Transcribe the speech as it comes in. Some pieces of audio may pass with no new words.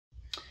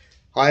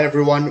Hi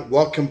everyone,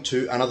 welcome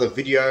to another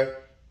video.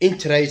 In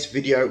today's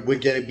video, we're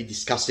going to be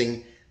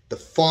discussing the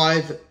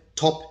 5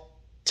 top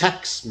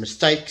tax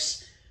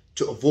mistakes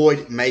to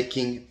avoid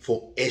making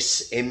for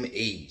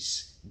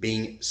SMEs,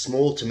 being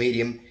small to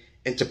medium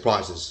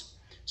enterprises.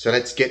 So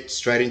let's get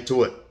straight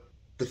into it.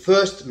 The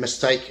first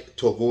mistake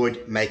to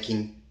avoid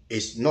making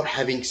is not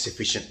having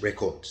sufficient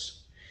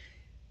records.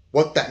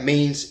 What that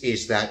means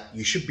is that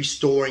you should be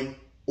storing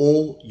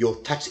all your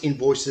tax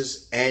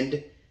invoices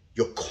and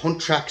your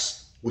contracts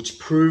which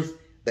prove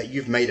that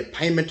you've made a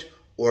payment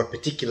or a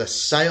particular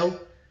sale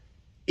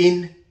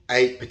in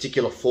a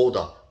particular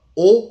folder.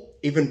 Or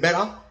even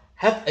better,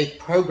 have a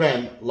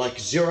program like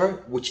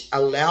Xero which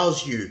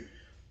allows you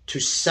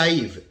to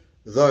save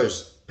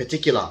those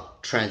particular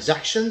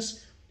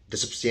transactions, the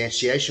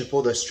substantiation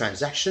for those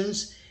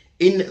transactions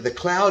in the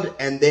cloud,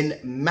 and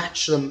then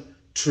match them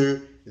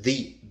to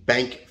the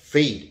bank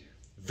feed.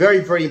 Very,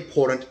 very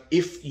important.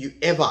 If you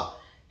ever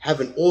have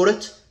an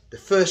audit, the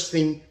first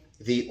thing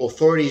the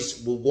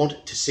authorities will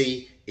want to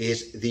see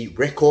is the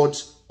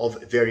records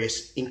of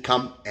various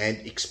income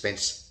and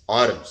expense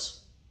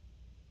items.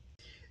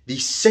 The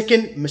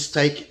second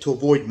mistake to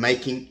avoid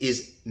making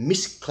is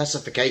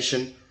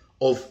misclassification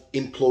of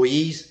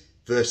employees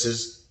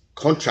versus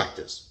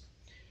contractors.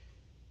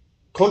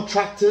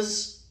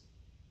 Contractors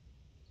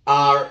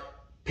are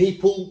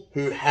people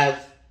who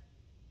have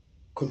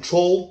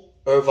control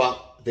over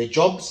their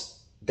jobs.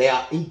 They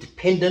are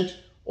independent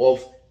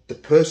of the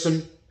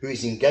person who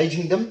is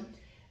engaging them,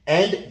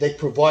 and they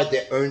provide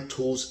their own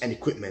tools and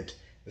equipment.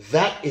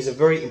 That is a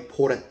very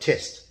important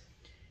test.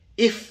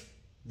 If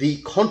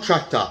the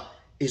contractor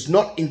is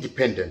not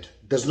independent,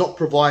 does not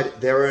provide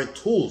their own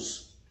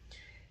tools,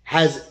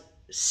 has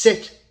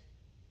set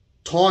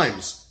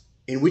times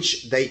in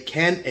which they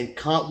can and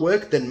can't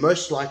work, then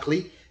most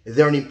likely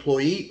they're an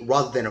employee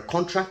rather than a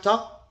contractor.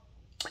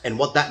 And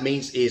what that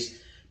means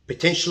is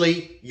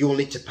potentially you will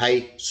need to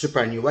pay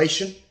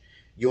superannuation.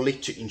 You'll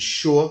need to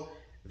ensure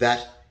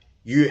that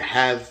you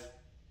have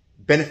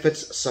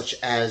benefits such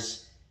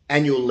as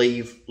annual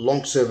leave,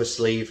 long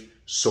service leave,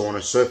 so on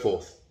and so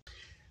forth.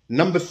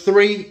 Number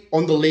 3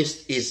 on the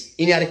list is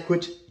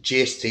inadequate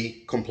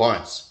GST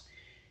compliance.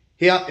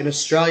 Here in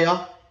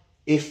Australia,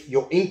 if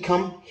your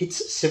income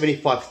hits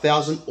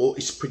 75,000 or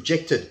is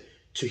projected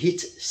to hit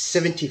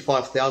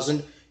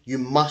 75,000, you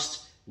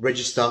must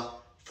register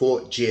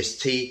for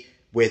GST,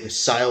 where the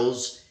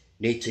sales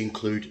need to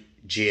include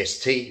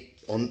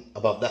GST on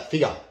above that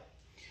figure.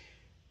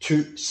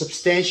 To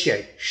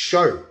substantiate,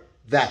 show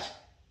that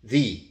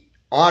the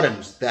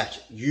items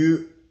that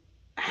you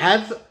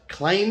have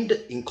claimed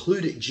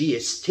include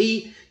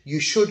GST, you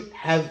should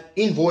have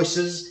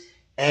invoices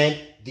and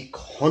the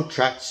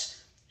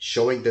contracts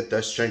showing that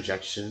those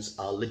transactions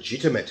are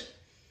legitimate.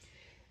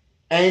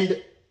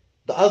 And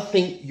the other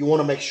thing you want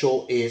to make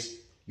sure is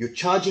you're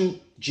charging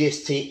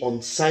GST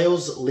on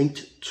sales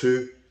linked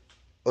to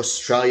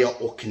Australia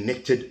or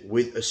connected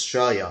with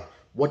Australia.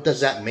 What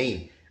does that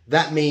mean?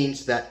 That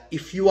means that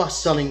if you are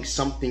selling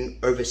something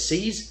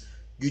overseas,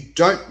 you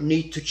don't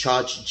need to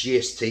charge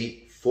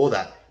GST for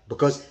that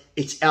because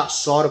it's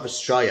outside of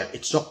Australia.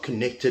 It's not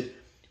connected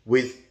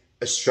with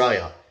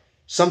Australia.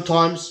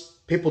 Sometimes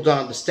people don't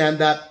understand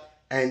that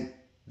and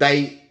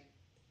they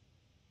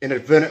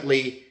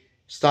inadvertently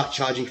start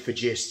charging for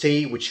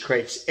GST, which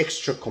creates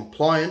extra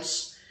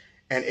compliance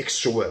and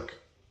extra work.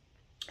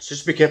 So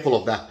just be careful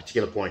of that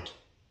particular point.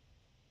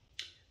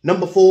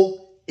 Number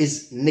 4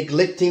 is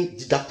neglecting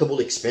deductible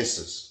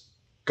expenses.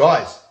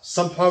 Guys,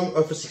 some home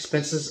office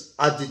expenses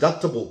are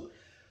deductible.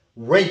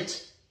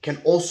 Rent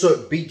can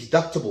also be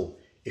deductible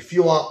if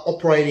you are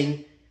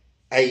operating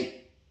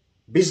a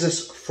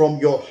business from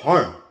your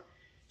home,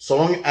 so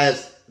long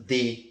as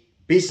the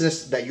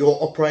business that you're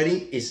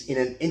operating is in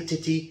an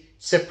entity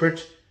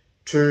separate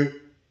to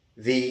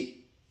the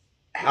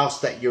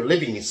house that you're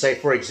living in. Say,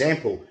 for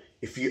example,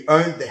 if you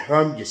own the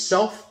home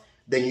yourself,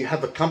 then you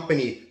have a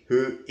company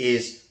who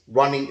is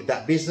running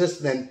that business,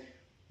 then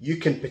you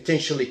can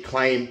potentially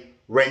claim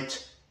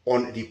rent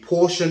on the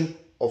portion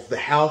of the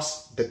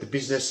house that the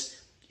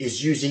business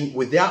is using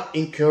without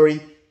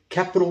incurring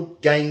capital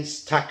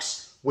gains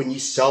tax when you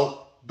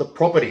sell the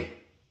property.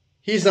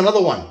 Here's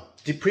another one,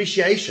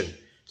 depreciation.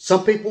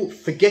 Some people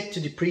forget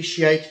to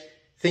depreciate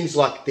things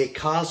like their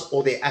cars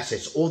or their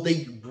assets, or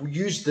they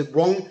use the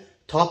wrong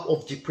type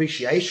of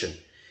depreciation.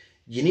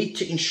 You need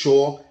to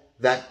ensure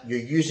that you're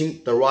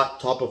using the right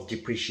type of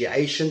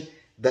depreciation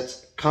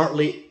that's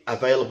currently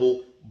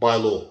available by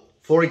law.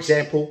 For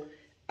example,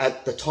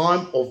 at the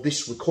time of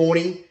this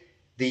recording,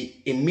 the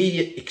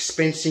immediate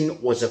expensing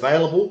was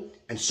available.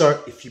 And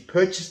so if you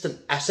purchased an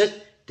asset,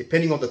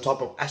 depending on the type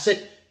of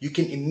asset, you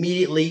can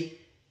immediately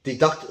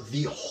deduct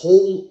the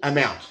whole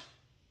amount.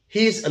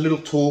 Here's a little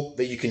tool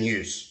that you can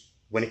use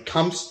when it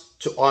comes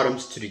to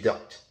items to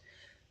deduct.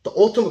 The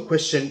ultimate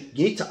question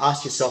you need to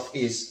ask yourself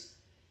is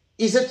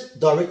it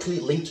directly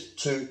linked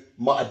to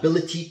my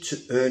ability to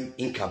earn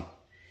income?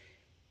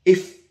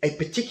 If a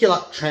particular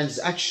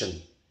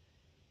transaction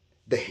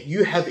that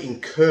you have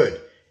incurred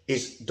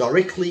is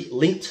directly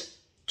linked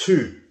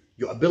to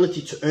your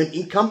ability to earn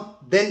income,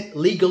 then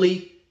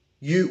legally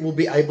you will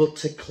be able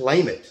to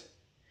claim it.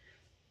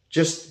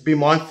 Just be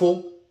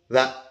mindful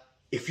that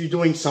if you're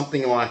doing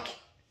something like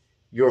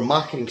you're a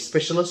marketing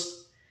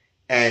specialist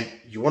and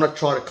you want to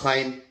try to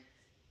claim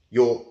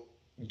your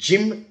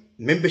gym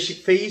membership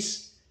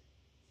fees,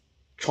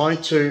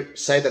 trying to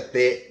say that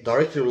they're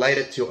directly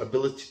related to your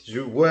ability to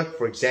do work,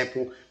 for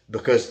example,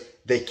 because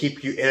they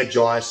keep you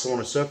energized, so on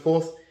and so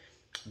forth,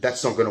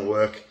 that's not going to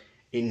work.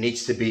 It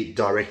needs to be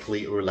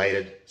directly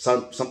related,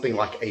 something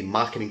like a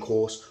marketing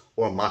course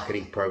or a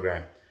marketing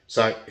program.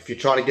 So if you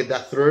try to get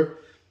that through,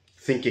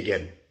 think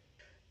again.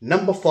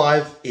 Number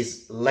 5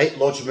 is late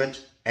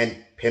lodgement and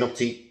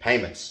penalty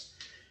payments.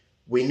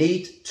 We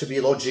need to be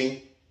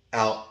lodging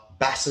our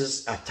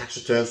BASs, our tax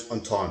returns,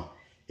 on time.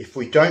 If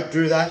we don't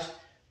do that,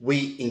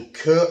 we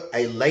incur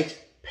a late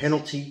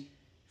penalty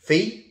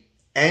fee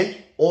and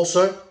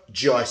also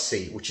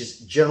GIC, which is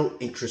general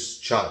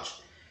interest charge.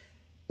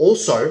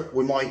 Also,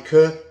 we might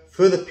incur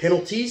further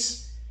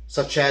penalties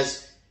such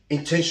as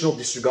intentional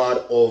disregard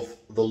of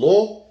the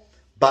law,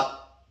 but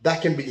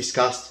that can be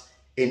discussed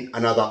in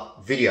another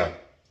video.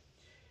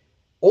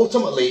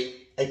 Ultimately,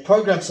 a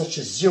program such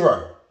as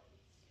Xero,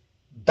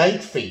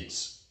 bank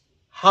fees,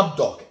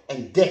 HubDoc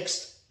and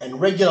Dext, and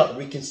regular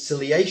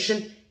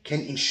reconciliation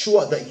can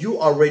ensure that you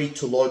are ready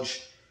to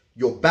lodge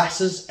your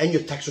BASs and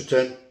your tax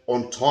return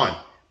on time,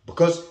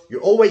 because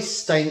you're always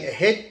staying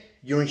ahead.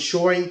 You're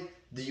ensuring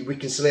the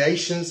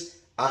reconciliations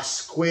are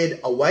squared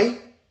away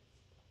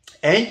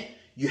and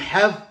you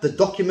have the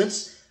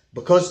documents,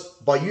 because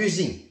by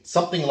using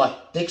something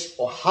like Dext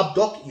or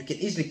HubDoc, you can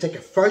easily take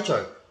a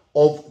photo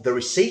of the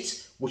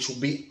receipts, which will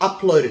be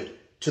uploaded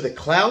to the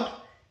cloud,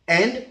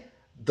 and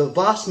the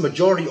vast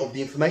majority of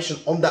the information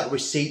on that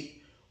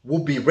receipt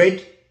will be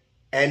read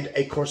and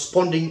a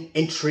corresponding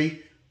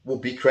entry will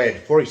be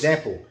created. For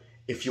example,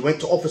 if you went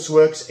to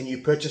Officeworks and you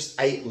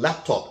purchased a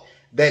laptop,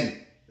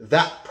 then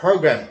that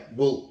program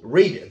will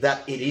read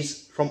that it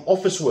is from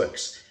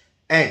Officeworks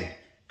and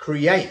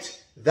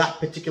create that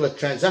particular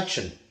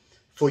transaction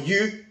for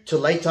you to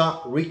later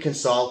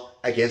reconcile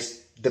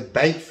against the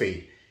bank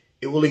fee.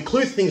 It will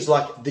include things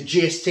like the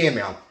GST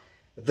amount,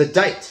 the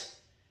date,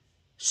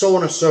 so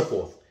on and so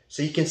forth.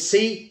 So you can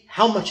see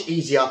how much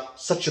easier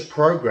such a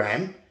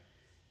program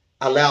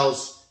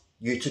allows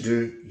you to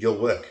do your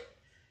work.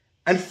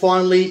 And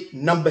finally,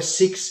 number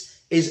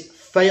 6 is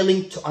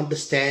failing to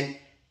understand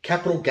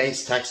capital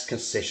gains tax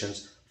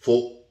concessions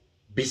for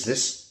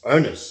business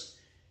owners.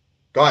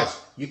 Guys,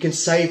 you can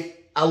save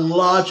a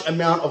large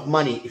amount of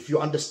money if you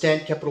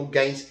understand capital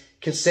gains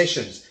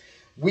concessions.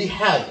 We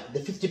have the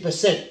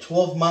 50%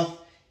 12-month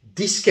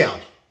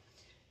discount,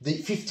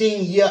 the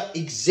 15-year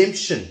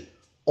exemption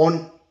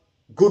on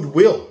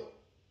goodwill,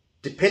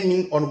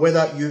 depending on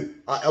whether you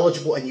are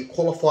eligible and you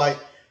qualify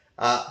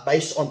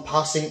based on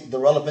passing the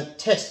relevant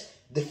test,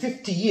 the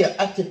 50-year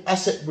active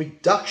asset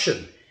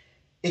reduction,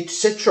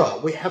 etc.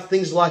 We have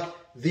things like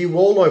the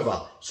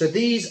rollover. So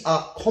these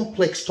are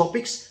complex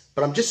topics,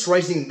 but I'm just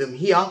raising them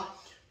here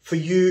for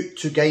you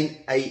to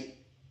gain a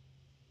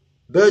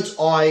bird's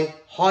eye,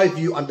 high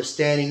view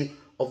understanding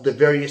of the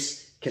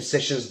various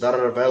concessions that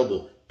are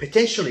available.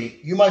 Potentially,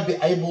 you might be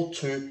able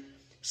to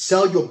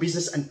sell your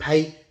business and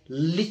pay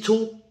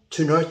little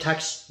to no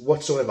tax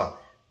whatsoever.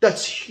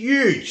 That's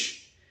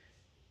huge.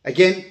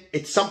 Again,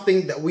 it's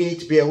something that we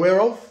need to be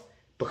aware of,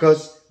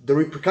 because the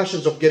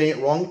repercussions of getting it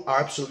wrong are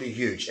absolutely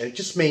huge. And it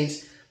just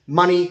means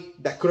money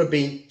that could have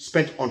been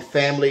spent on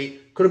family,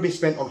 could have been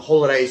spent on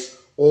holidays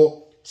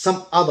or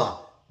some other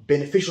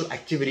beneficial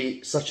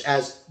activity such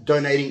as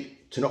donating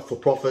to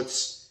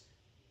not-for-profits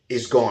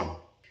is gone.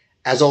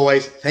 As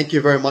always, thank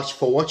you very much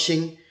for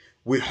watching.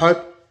 We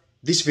hope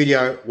this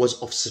video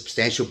was of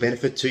substantial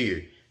benefit to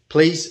you.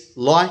 Please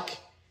like,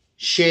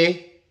 share,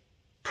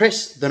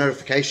 press the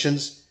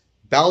notifications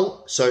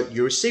bell so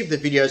you receive the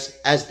videos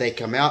as they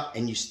come out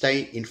and you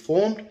stay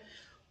informed.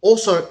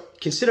 Also,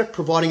 consider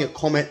providing a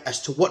comment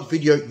as to what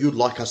video you'd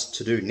like us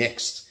to do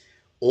next,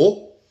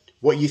 or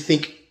what you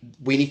think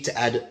we need to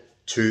add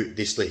to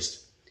this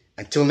list.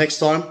 Until next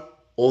time,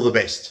 all the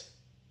best.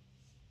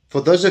 For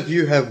those of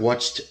you who have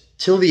watched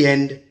till the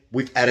end,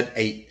 we've added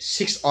a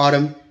 6th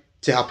item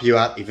to help you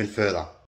out even further.